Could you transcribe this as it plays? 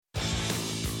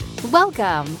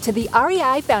Welcome to the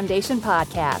REI Foundation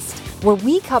Podcast, where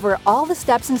we cover all the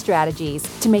steps and strategies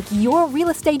to make your real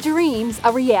estate dreams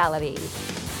a reality.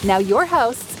 Now your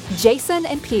hosts, Jason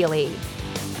and Peely.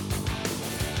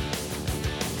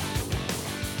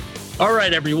 All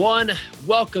right, everyone.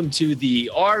 Welcome to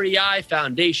the REI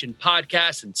Foundation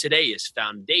Podcast, and today is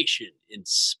Foundation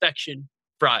Inspection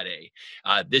Friday.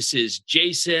 This is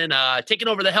Jason taking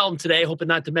over the helm today, hoping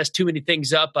not to mess too many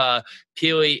things up.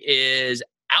 Peely is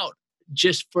out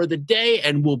just for the day,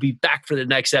 and we'll be back for the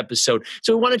next episode.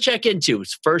 So we want to check into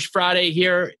it's first Friday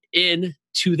here in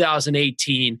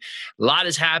 2018. A lot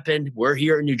has happened. We're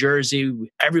here in New Jersey.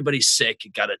 Everybody's sick.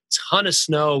 Got a ton of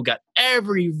snow. Got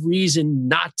every reason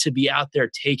not to be out there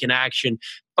taking action.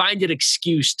 Find an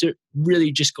excuse to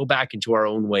really just go back into our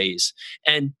own ways.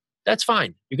 And that's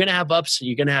fine. You're going to have ups and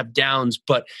you're going to have downs,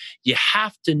 but you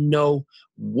have to know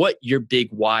what your big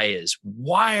why is.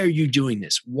 Why are you doing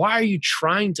this? Why are you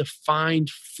trying to find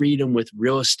freedom with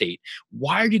real estate?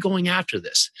 Why are you going after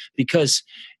this? Because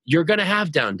you're going to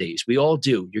have down days. We all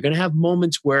do. You're going to have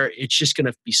moments where it's just going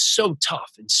to be so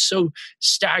tough and so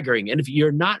staggering. And if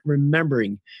you're not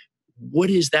remembering,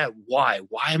 what is that why?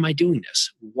 Why am I doing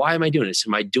this? Why am I doing this?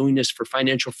 Am I doing this for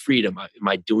financial freedom? Am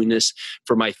I doing this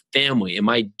for my family? Am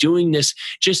I doing this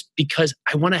just because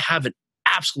I want to have an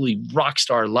absolutely rock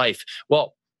star life?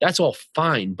 Well, that's all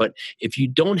fine. But if you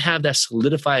don't have that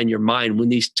solidify in your mind, when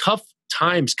these tough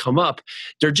times come up,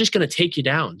 they're just going to take you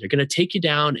down. They're going to take you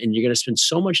down, and you're going to spend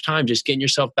so much time just getting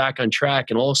yourself back on track.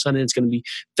 And all of a sudden it's going to be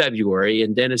February,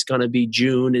 and then it's going to be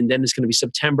June, and then it's going to be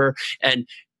September. And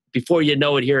before you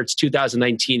know it, here it's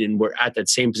 2019, and we're at that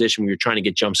same position where you're trying to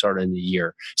get jump started in the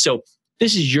year. So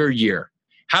this is your year.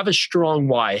 Have a strong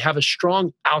why, have a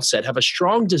strong outset, have a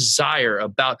strong desire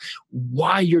about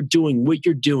why you're doing what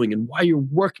you're doing and why you're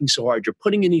working so hard. You're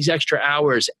putting in these extra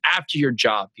hours after your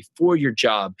job, before your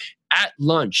job, at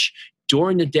lunch,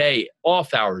 during the day,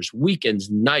 off hours,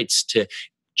 weekends, nights, to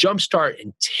jumpstart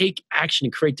and take action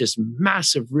and create this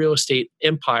massive real estate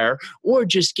empire, or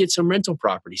just get some rental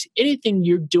properties. Anything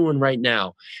you're doing right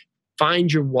now,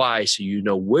 find your why so you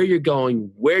know where you're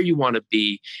going, where you want to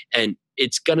be, and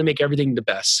it's going to make everything the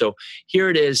best. So here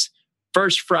it is,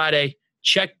 first Friday.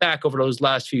 Check back over those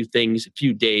last few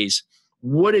days.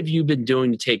 What have you been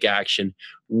doing to take action?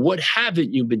 What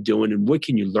haven't you been doing, and what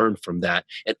can you learn from that?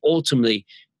 And ultimately,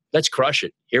 let's crush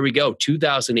it. Here we go,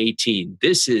 2018.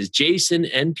 This is Jason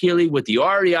and Peely with the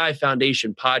REI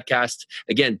Foundation Podcast.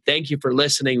 Again, thank you for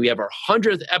listening. We have our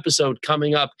 100th episode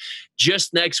coming up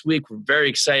just next week. We're very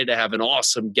excited to have an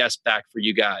awesome guest back for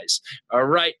you guys. All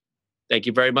right. Thank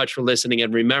you very much for listening.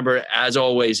 And remember, as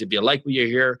always, if you like what you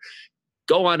hear,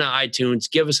 go on to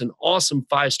iTunes, give us an awesome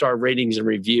 5-star ratings and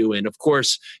review. And of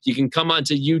course, you can come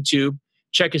onto YouTube.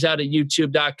 Check us out at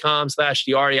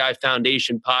youtube.com/the REI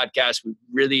Foundation Podcast. We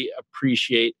really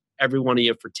appreciate every one of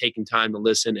you for taking time to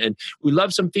listen. And we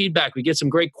love some feedback. We get some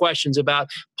great questions about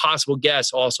possible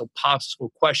guests, also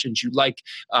possible questions you'd like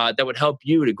that would help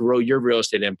you to grow your real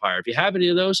estate empire. If you have any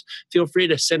of those, feel free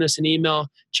to send us an email,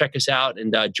 check us out,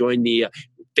 and join the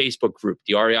Facebook group,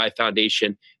 the REI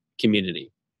Foundation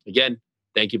community. Again,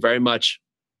 thank you very much.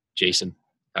 Jason,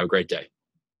 have a great day.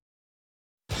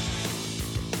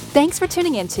 Thanks for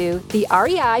tuning into the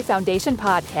REI Foundation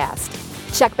Podcast.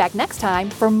 Check back next time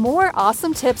for more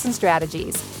awesome tips and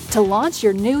strategies to launch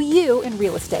your new you in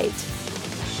real estate.